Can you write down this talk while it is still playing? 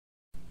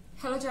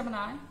Hello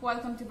Gemini,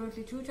 welcome to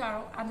Berkeley True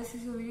Tarot, and this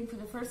is your reading for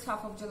the first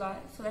half of July.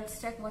 So let's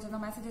check what are the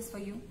messages for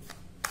you.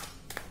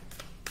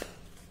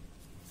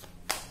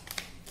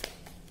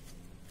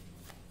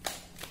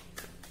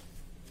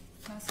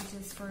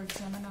 Messages for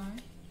Gemini.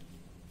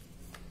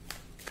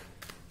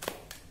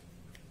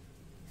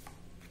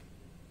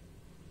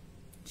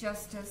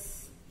 Justice.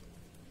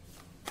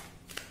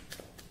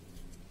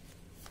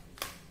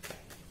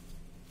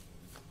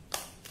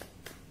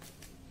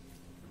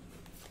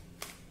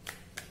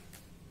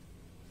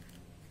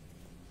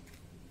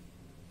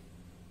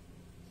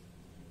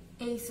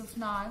 Ace of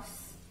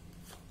Knives.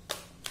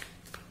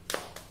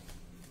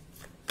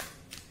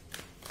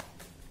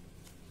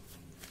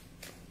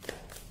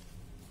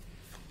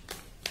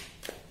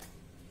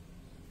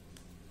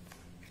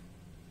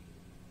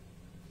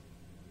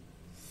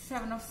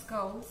 Seven of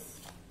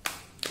Skulls.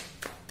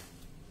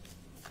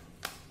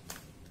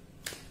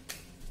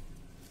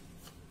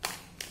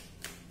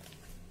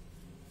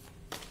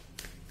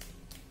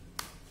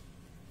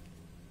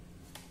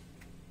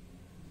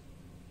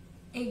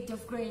 Eight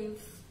of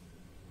Graves.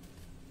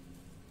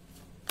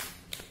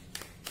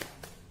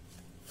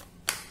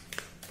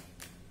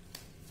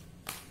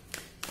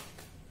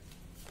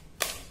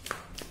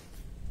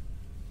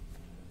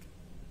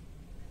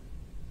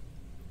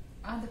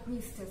 And the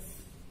Priestess.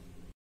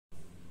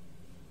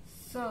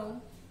 So,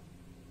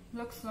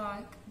 looks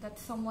like that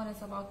someone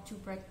is about to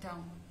break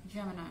down.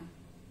 Gemini.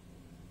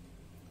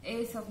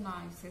 Ace of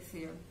Knives is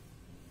here.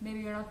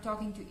 Maybe you're not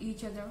talking to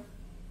each other.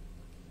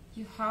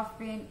 You have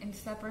been in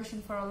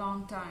separation for a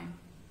long time.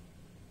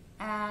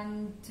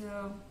 And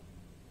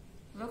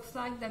looks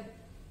like that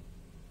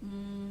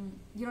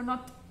you're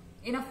not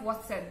enough was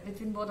said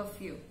between both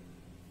of you.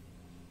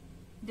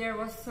 There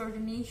was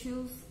certain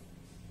issues.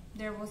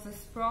 There was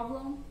this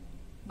problem.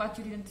 But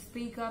you didn't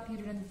speak up, you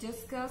didn't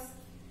discuss,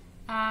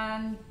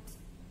 and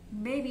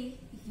maybe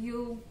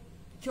you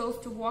chose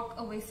to walk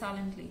away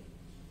silently.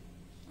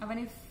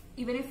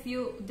 Even if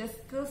you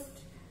discussed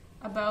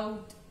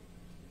about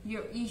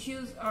your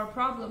issues or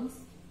problems,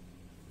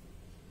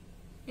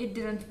 it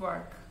didn't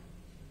work.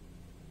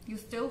 You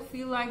still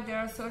feel like there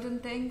are certain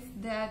things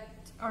that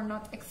are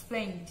not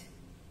explained.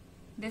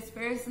 This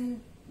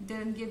person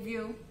didn't give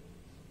you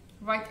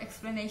right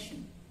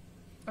explanation.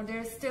 Or there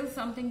is still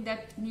something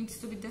that needs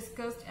to be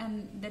discussed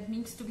and that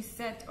needs to be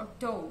said or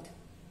told.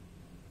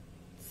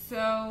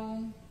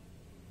 So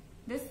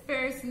this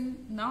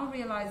person now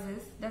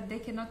realizes that they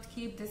cannot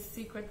keep this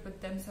secret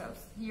with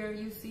themselves. Here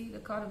you see the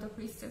card of the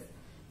Priestess.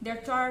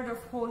 They're tired of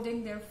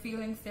holding their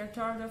feelings. They're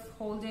tired of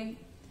holding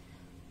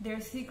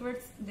their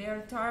secrets.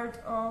 They're tired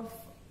of,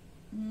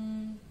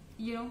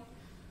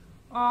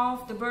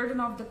 of the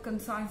burden of the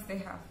conscience they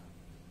have.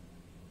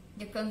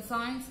 The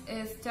conscience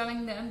is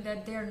telling them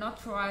that they're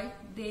not right.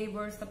 They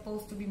were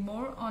supposed to be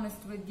more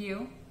honest with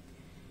you.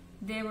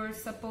 They were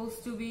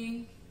supposed to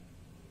be,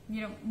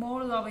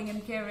 more loving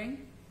and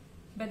caring,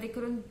 but they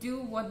couldn't do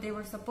what they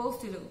were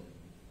supposed to do.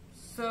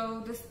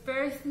 So this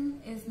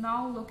person is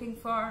now looking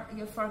for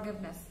your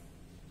forgiveness.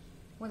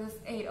 With this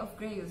Eight of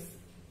Graves,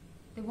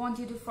 they want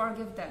you to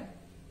forgive them.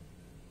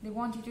 They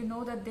want you to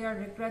know that they are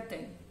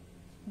regretting,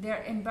 they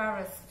are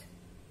embarrassed,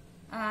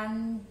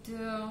 and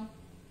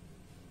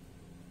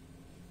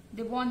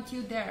they want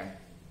you there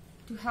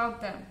to help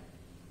them,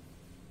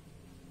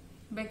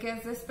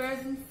 because this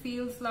person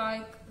feels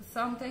like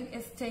something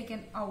is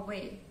taken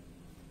away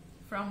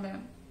from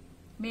them.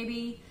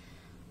 Maybe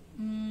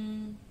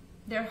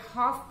they're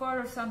half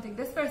part or something.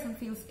 This person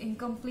feels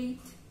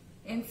incomplete,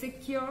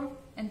 insecure,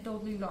 and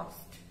totally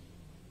lost.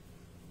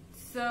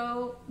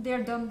 So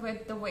they're done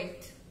with the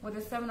wait. With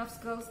the Seven of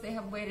Skulls, they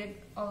have waited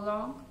all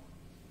along.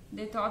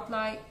 They thought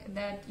like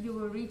that you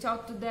will reach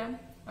out to them,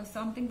 or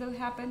something will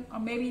happen, or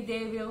maybe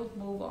they will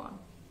move on.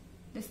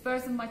 This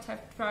person might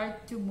have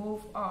tried to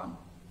move on.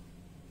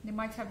 They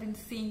might have been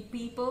seeing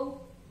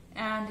people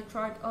and they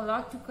tried a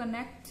lot to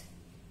connect,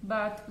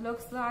 but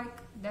looks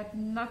like that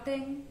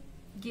nothing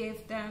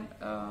gave them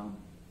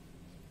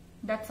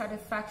that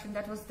satisfaction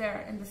that was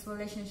there in this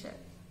relationship.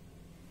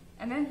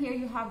 And then here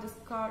you have this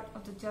card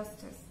of the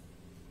Justice.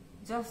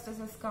 Justice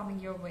is coming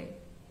your way.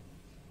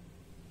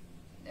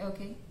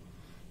 Okay,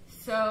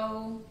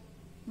 so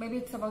maybe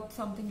it's about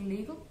something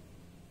legal.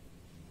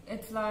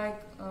 It's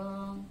like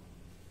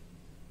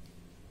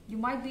you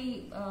might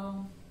be,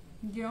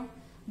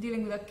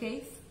 dealing with a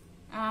case,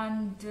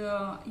 and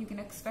you can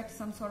expect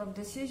some sort of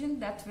decision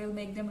that will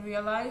make them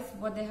realize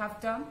what they have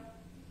done,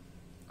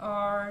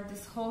 or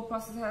this whole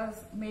process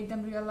has made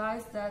them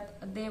realize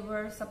that they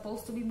were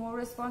supposed to be more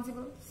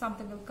responsible.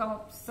 Something will come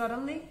up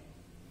suddenly,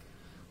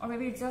 or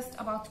maybe it's just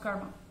about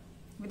karma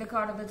with the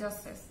card of the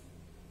Justice.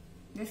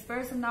 This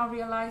person now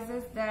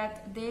realizes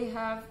that they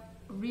have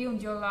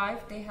ruined your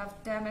life, they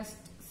have damaged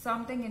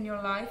something in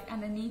your life,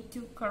 and they need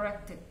to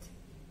correct it.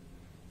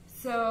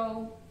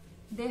 So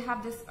they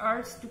have this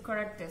urge to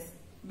correct this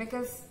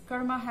because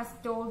karma has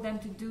told them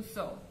to do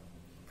so.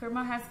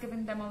 Karma has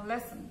given them a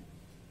lesson,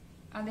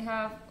 and they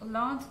have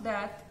learned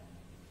that,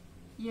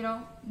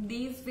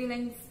 these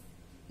feelings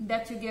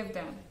that you give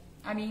them,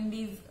 I mean,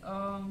 these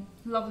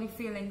lovely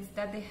feelings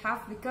that they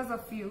have because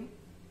of you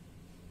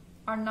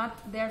are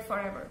not there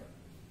forever.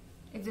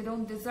 If they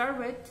don't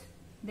deserve it,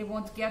 they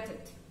won't get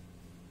it.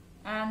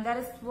 And that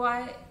is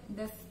why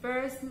this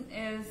person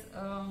is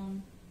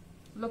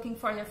looking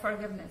for your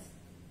forgiveness.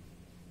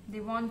 They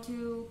want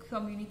to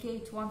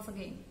communicate once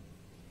again.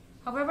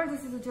 However,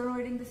 this is a general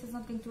reading. This is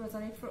not going to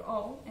resonate for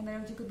all, and the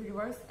energy could be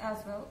reversed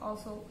as well.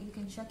 Also, you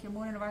can check your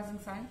moon and rising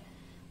sign.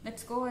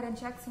 Let's go ahead and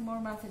check some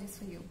more messages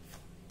for you.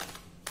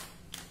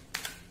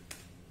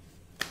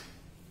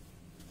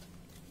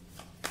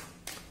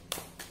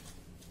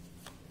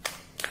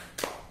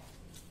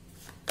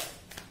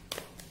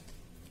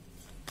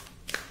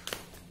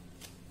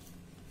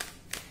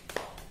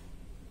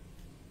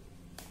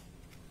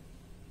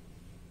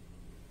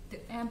 The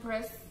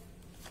Empress,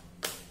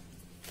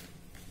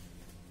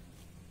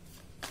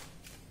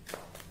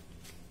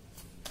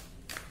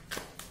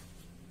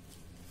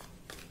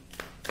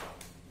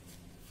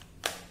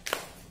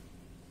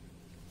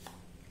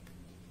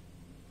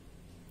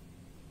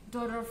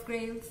 Daughter of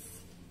Grails,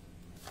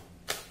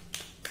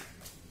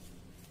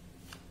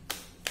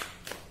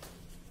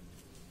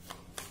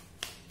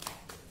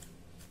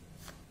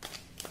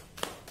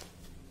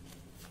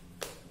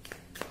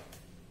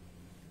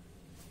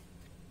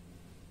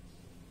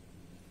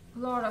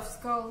 Lord of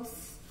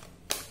Skulls,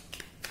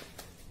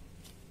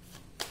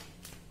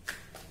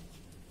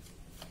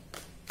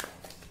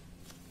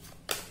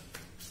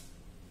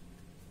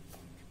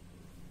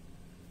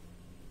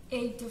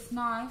 Eight of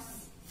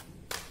Knives,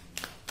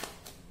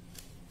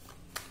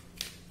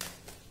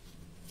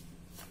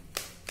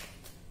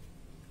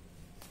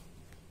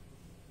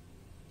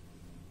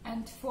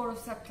 and Four of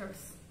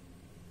Scepters.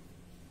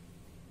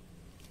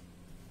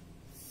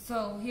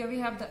 So here we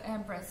have the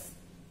Empress.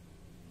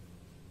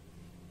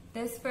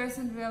 This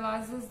person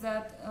realizes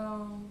that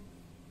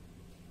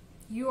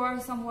you are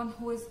someone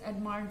who is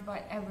admired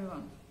by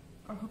everyone,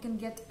 or who can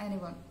get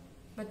anyone,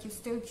 but you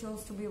still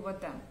chose to be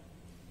with them.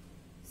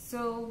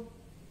 So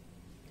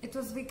it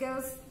was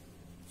because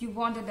you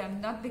wanted them,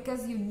 not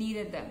because you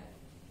needed them.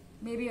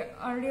 Maybe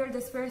earlier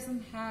this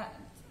person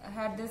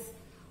had this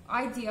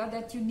idea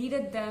that you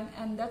needed them,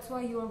 and that's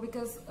why you were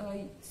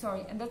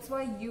and that's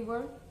why you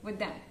were with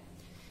them.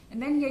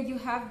 And then here you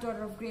have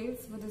Daughter of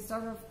Grails. With this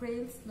Daughter of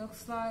Grails,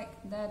 looks like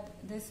that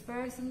this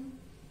person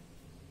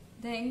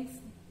thinks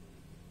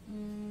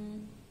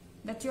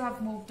that you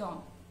have moved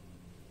on.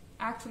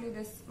 Actually,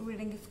 this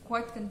reading is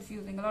quite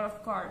confusing. A lot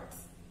of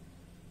cards.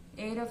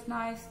 Eight of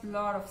Knives,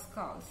 Lord of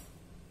Skulls.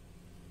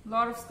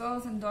 Lord of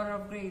Skulls and Daughter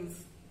of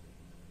Grails.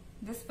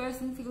 This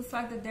person feels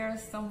like that there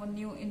is someone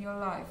new in your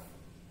life.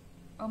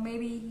 Or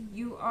maybe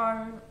you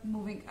are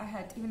moving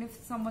ahead. Even if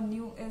someone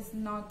new is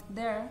not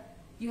there,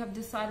 you have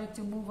decided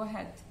to move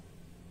ahead.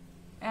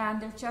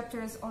 And their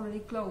chapter is already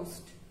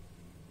closed.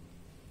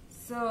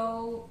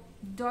 So,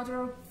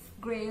 Daughter of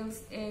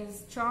Grails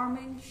is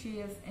charming, she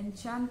is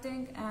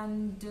enchanting,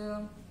 and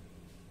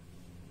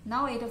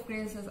now Eight of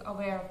Grails is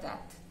aware of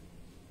that.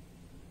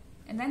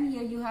 And then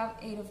here you have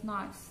Eight of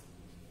Knives.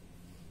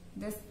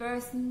 This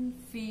person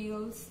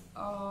feels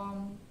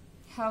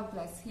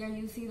helpless. Here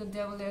you see the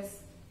Devil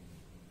is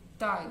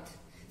died.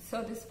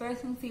 So this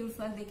person feels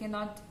like they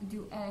cannot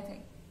do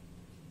anything,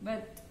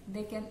 but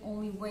they can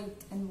only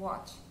wait and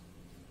watch.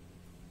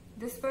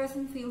 This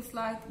person feels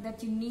like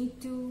that you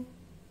need to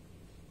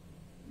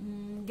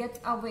get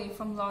away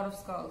from Lord of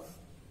Skulls.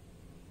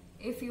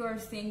 If you are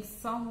seeing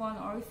someone,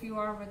 or if you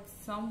are with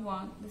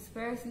someone, this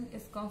person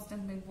is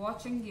constantly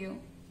watching you,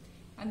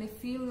 and they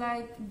feel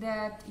like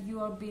that you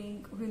are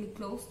being really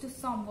close to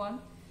someone,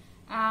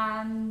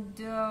 and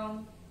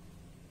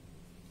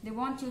they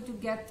want you to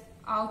get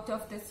out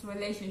of this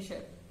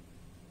relationship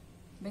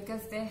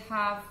because they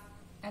have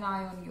an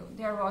eye on you.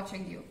 They are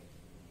watching you.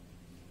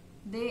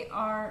 They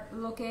are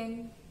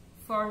looking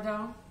for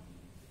the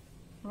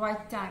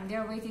right time. They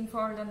are waiting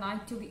for the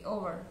night to be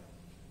over,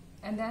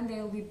 and then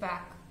they will be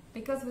back.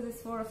 Because with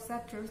this Four of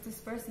Scepters, this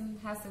person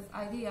has this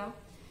idea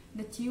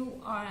that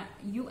you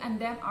and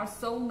them are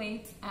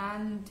soulmates,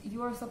 and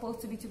you are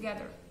supposed to be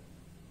together.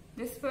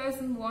 This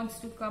person wants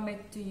to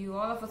commit to you.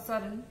 All of a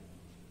sudden,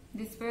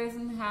 this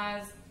person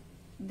has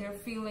their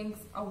feelings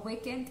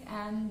awakened,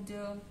 and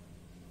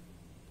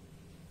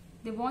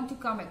they want to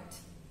commit.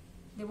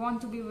 They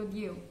want to be with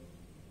you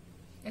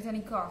at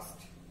any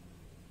cost.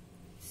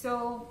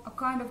 So a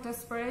kind of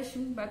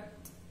desperation, but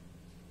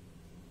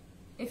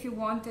if you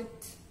want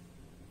it,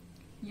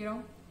 you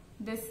know,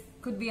 this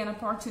could be an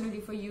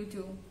opportunity for you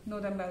to know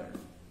them better.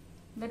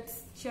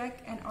 Let's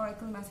check an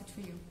oracle message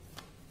for you.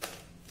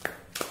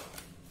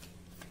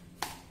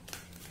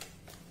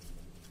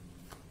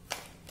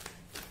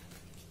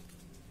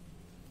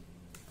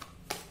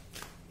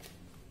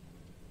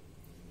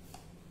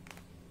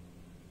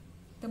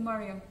 The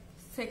Mariam,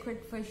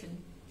 Sacred Vision.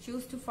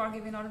 Choose to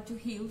forgive in order to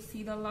heal.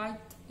 See the light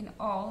in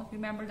all.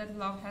 Remember that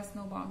love has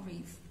no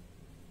boundaries.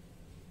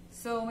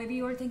 So maybe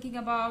you are thinking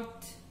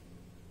about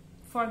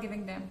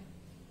forgiving them.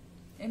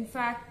 In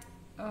fact,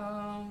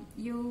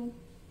 you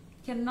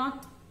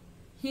cannot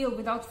heal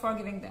without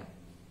forgiving them.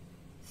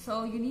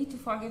 So you need to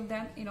forgive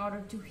them in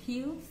order to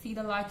heal, see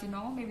the light,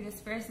 Maybe this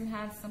person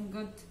has some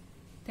good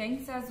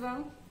things as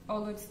well,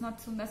 although it's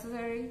not so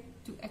necessary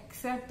to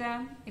accept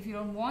them if you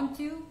don't want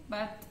to,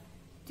 but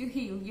to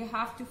heal, you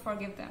have to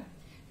forgive them.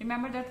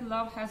 Remember that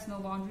love has no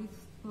boundaries.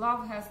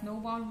 Love has no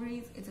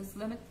boundaries. It is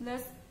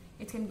limitless.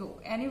 It can go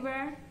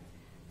anywhere.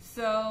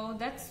 So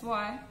that's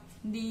why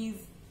these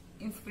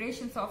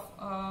inspirations of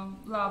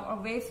love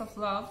or waves of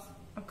love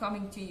are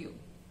coming to you.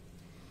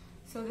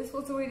 So this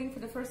was the reading for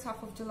the first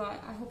half of July.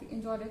 I hope you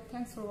enjoyed it.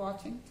 Thanks for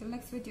watching. Till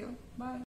next video. Bye.